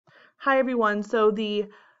Hi everyone. So the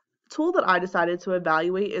tool that I decided to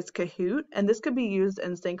evaluate is Kahoot, and this could be used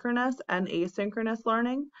in synchronous and asynchronous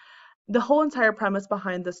learning. The whole entire premise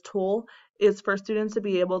behind this tool is for students to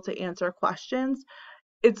be able to answer questions.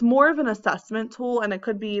 It's more of an assessment tool, and it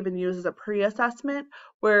could be even used as a pre-assessment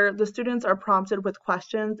where the students are prompted with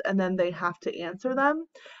questions and then they have to answer them.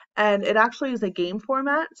 And it actually is a game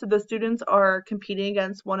format, so the students are competing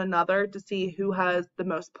against one another to see who has the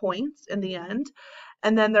most points in the end.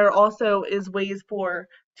 And then there also is ways for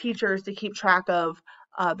teachers to keep track of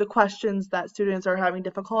the questions that students are having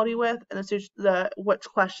difficulty with and which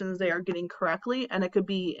questions they are getting correctly. And it could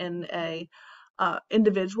be in a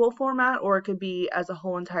individual format, or it could be as a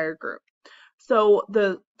whole entire group. So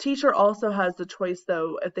the teacher also has the choice,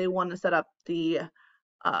 though, if they want to set up the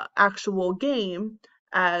actual game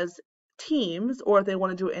as teams, or if they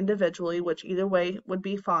want to do it individually, which either way would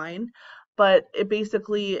be fine. But it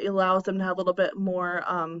basically allows them to have a little bit more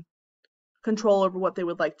control over what they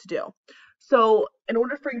would like to do. So in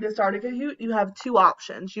order for you to start a Kahoot, you have two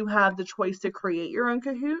options. You have the choice to create your own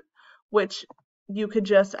Kahoot, which you could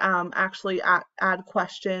just actually add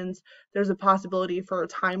questions. There's a possibility for a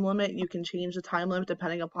time limit. You can change the time limit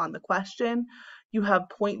depending upon the question. You have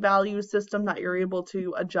point value system that you're able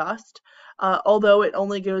to adjust. Although it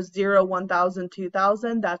only goes 0, 1,000,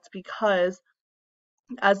 2,000, that's because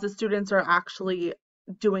as the students are actually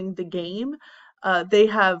doing the game, they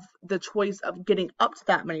have the choice of getting up to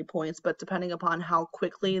that many points, but depending upon how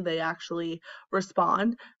quickly they actually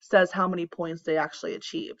respond, says how many points they actually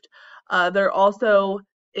achieved. There also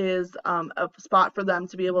is a spot for them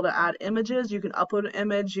to be able to add images. You can upload an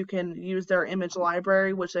image, you can use their image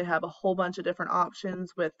library, which they have a whole bunch of different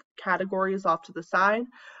options with categories off to the side.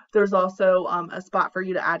 There's also a spot for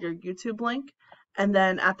you to add your YouTube link. And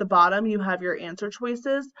then at the bottom, you have your answer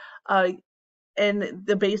choices. In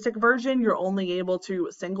the basic version, you're only able to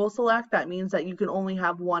single select. That means that you can only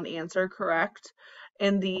have one answer correct.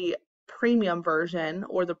 In the premium version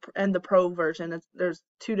or the pro version, there's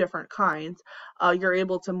two different kinds. You're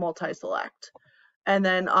able to multi-select. And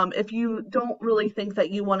then if you don't really think that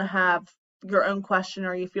you want to have your own question,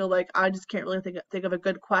 or you feel like I just can't really think of a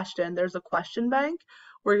good question, there's a question bank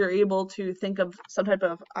where you're able to think of some type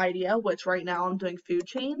of idea, which right now I'm doing food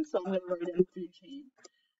chain, so I'm going to write in food chain.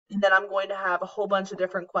 And then I'm going to have a whole bunch of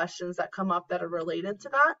different questions that come up that are related to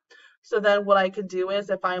that. So then what I could do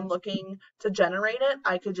is if I'm looking to generate it,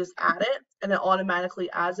 I could just add it and it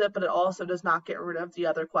automatically adds it, but it also does not get rid of the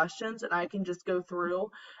other questions. And I can just go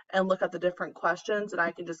through and look at the different questions, and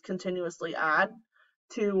I can just continuously add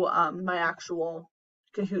to my actual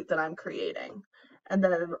Kahoot that I'm creating. And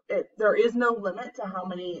then there is no limit to how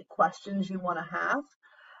many questions you want to have.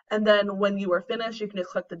 And then when you are finished, you can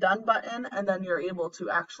just click the done button, and then you're able to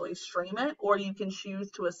actually stream it, or you can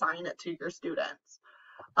choose to assign it to your students.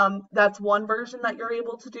 That's one version that you're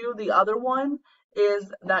able to do. The other one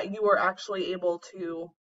is that you are actually able to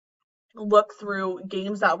look through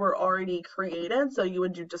games that were already created. So you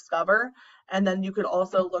would do discover, and then you could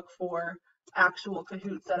also look for actual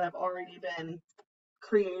Kahoots that have already been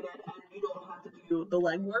created, and you don't have to do the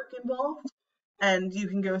legwork involved. And you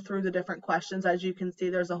can go through the different questions. As you can see,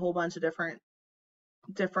 there's a whole bunch of different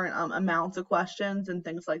amounts of questions and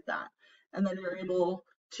things like that. And then you're able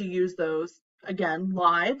to use those again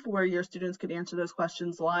live, where your students could answer those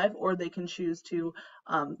questions live, or they can choose to,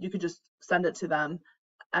 you could just send it to them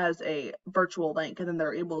as a virtual link, and then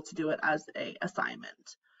they're able to do it as a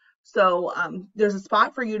assignment. So there's a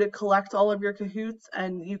spot for you to collect all of your Kahoots,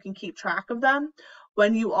 and you can keep track of them.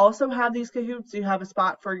 When you also have these Kahoots, you have a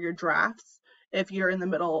spot for your drafts. If you're in the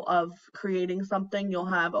middle of creating something, you'll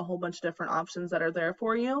have a whole bunch of different options that are there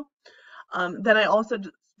for you. Then I also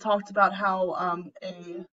talked about how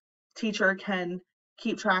a teacher can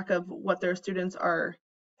keep track of what their students are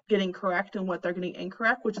getting correct and what they're getting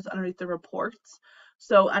incorrect, which is underneath the reports.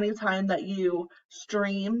 So anytime that you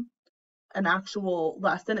stream an actual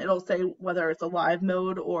lesson, it'll say whether it's a live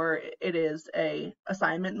mode or it is a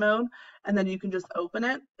assignment mode, and then you can just open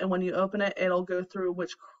it, and when you open it, it'll go through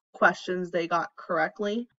which questions they got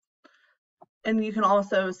correctly, and you can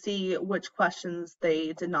also see which questions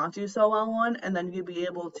they did not do so well on, and then you'll be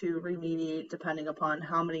able to remediate depending upon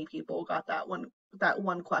how many people got that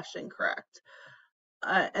one question correct,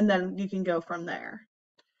 and then you can go from there.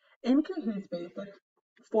 In Kahoot's basic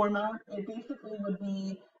format, it basically would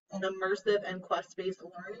be an immersive and quest-based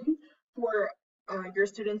learning for your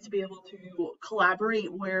students to be able to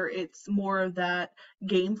collaborate, where it's more of that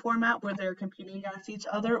game format where they're competing against each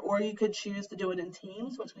other, or you could choose to do it in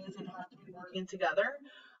teams, which means they'd have to be working together.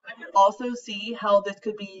 I could also see how this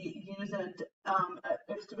could be used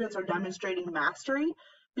if students are demonstrating mastery,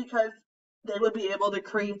 because They would be able to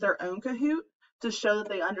create their own Kahoot to show that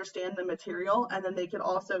they understand the material, and then they could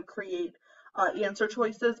also create answer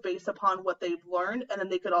choices based upon what they've learned, and then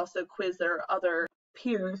they could also quiz their other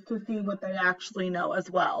peers to see what they actually know as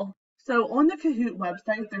well. So on the Kahoot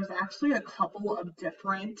website, there's actually a couple of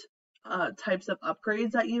different types of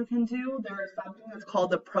upgrades that you can do. There is something that's called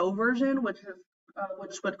the Pro version, which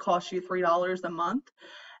would cost you $3 a month,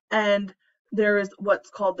 and there is what's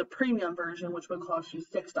called the premium version, which would cost you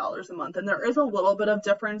 $6 a month. And there is a little bit of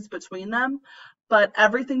difference between them, but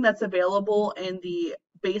everything that's available in the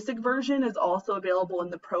basic version is also available in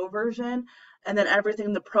the pro version. And then everything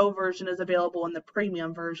in the pro version is available in the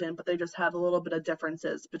premium version, but they just have a little bit of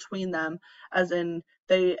differences between them, as in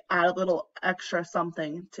they add a little extra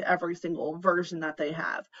something to every single version that they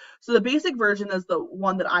have. So the basic version is the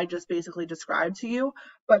one that I just basically described to you,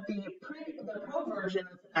 but the pro version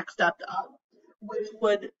is the next step up, which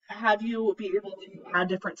would have you be able to add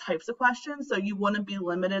different types of questions. So you wouldn't be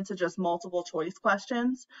limited to just multiple choice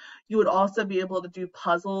questions. You would also be able to do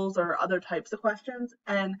puzzles or other types of questions.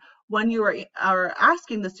 And when you are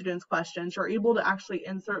asking the students questions, you're able to actually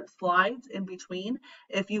insert slides in between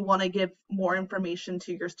if you want to give more information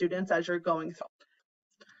to your students as you're going through.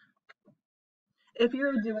 If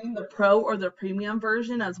you're doing the pro or the premium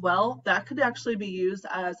version as well, that could actually be used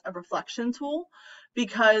as a reflection tool,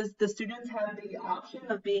 because the students have the option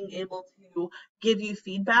of being able to give you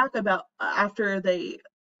feedback about after they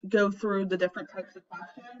go through the different types of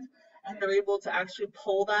questions, and they're able to actually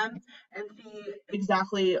pull them and see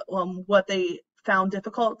exactly what they found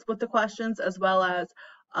difficult with the questions, as well as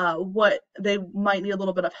what they might need a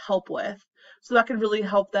little bit of help with. So that could really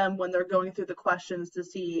help them when they're going through the questions to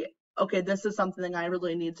see, okay, this is something I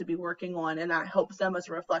really need to be working on, and that helps them as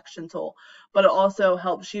a reflection tool, but it also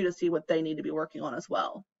helps you to see what they need to be working on as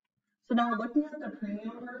well. So now looking at the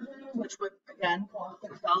premium version, which would again cost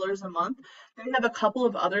 $6 a month, they have a couple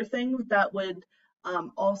of other things that would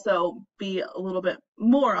also be a little bit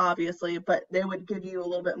more, obviously, but they would give you a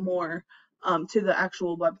little bit more to the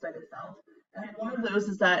actual website itself. And one of those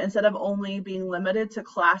is that instead of only being limited to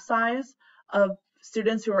class size of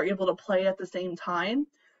students who are able to play at the same time,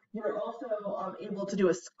 you're also able to do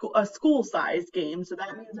a school size game. So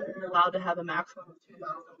that means that you're allowed to have a maximum of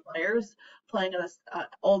 2,000 players playing at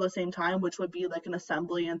all the same time, which would be like an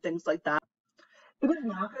assembly and things like that. It does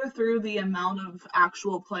not go through the amount of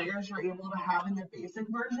actual players you're able to have in the basic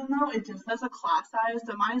version, though. It just has a class size.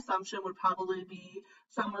 So my assumption would probably be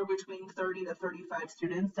somewhere between 30 to 35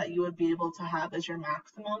 students that you would be able to have as your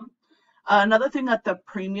maximum. Another thing that the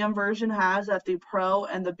premium version has that the pro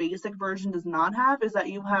and the basic version does not have is that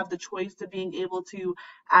you have the choice of being able to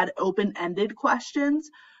add open-ended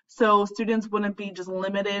questions. So students wouldn't be just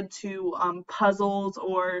limited to puzzles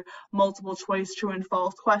or multiple choice true and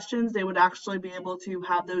false questions. They would actually be able to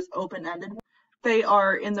have those open-ended. They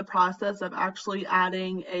are in the process of actually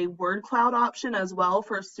adding a word cloud option as well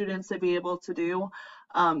for students to be able to do.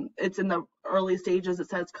 It's in the early stages. It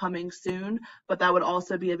says coming soon, but that would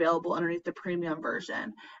also be available underneath the premium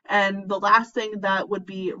version. And the last thing that would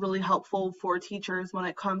be really helpful for teachers when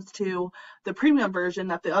it comes to the premium version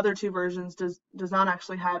that the other two versions does not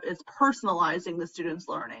actually have is personalizing the students'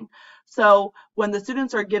 learning. So when the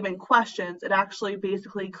students are given questions, it actually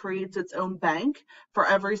basically creates its own bank for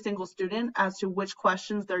every single student as to which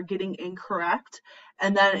questions they're getting incorrect,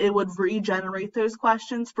 and then it would regenerate those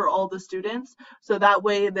questions for all the students, so that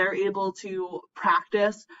way they're able to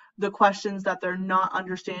practice the questions that they're not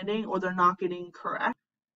understanding or they're not getting correct.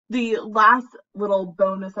 The last little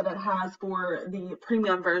bonus that it has for the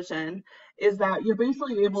premium version is that you're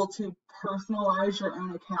basically able to personalize your own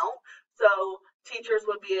account. So teachers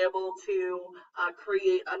would be able to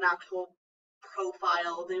create an actual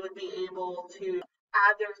profile. They would be able to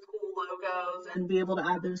add their school logos and be able to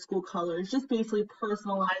add their school colors, just basically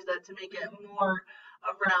personalize that to make it more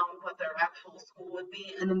around what their actual school would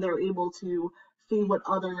be. And then they're able to see what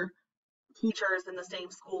other teachers in the same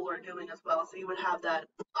school are doing as well. So you would have that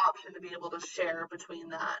option to be able to share between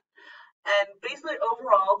that. And basically,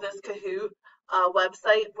 overall, this Kahoot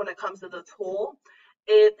website, when it comes to the tool,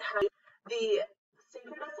 it has the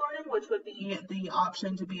synchronous learning, which would be the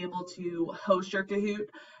option to be able to host your Kahoot,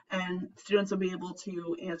 and students will be able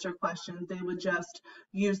to answer questions. They would just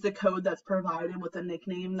use the code that's provided with a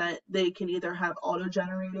nickname that they can either have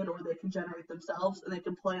auto-generated or they can generate themselves, and they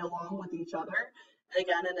can play along with each other,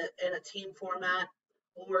 again, in a team format,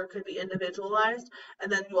 or it could be individualized.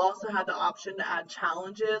 And then you also have the option to add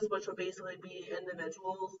challenges, which would basically be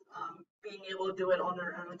individuals being able to do it on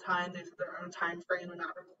their own time. Their own time frame and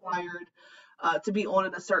not required to be on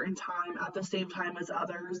at a certain time at the same time as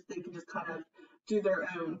others. They can just kind of do their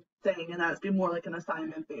own thing, and that'd be more like an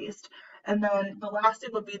assignment based. And then the last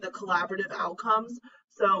thing would be the collaborative outcomes.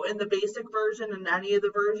 So in the basic version and any of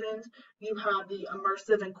the versions, you have the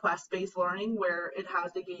immersive and quest-based learning where it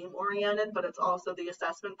has the game oriented, but it's also the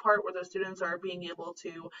assessment part where the students are being able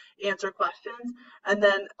to answer questions. And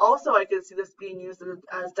then also I could see this being used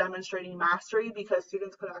as demonstrating mastery because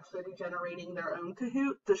students could actually be generating their own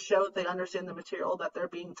Kahoot to show that they understand the material that they're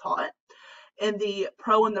being taught. In the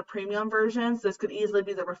pro and the premium versions, this could easily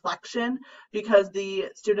be the reflection because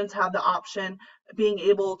the students have the option being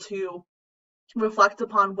able to reflect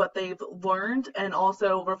upon what they've learned and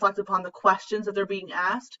also reflect upon the questions that they're being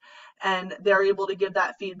asked, and they're able to give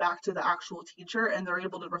that feedback to the actual teacher and they're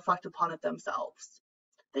able to reflect upon it themselves.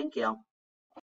 Thank you.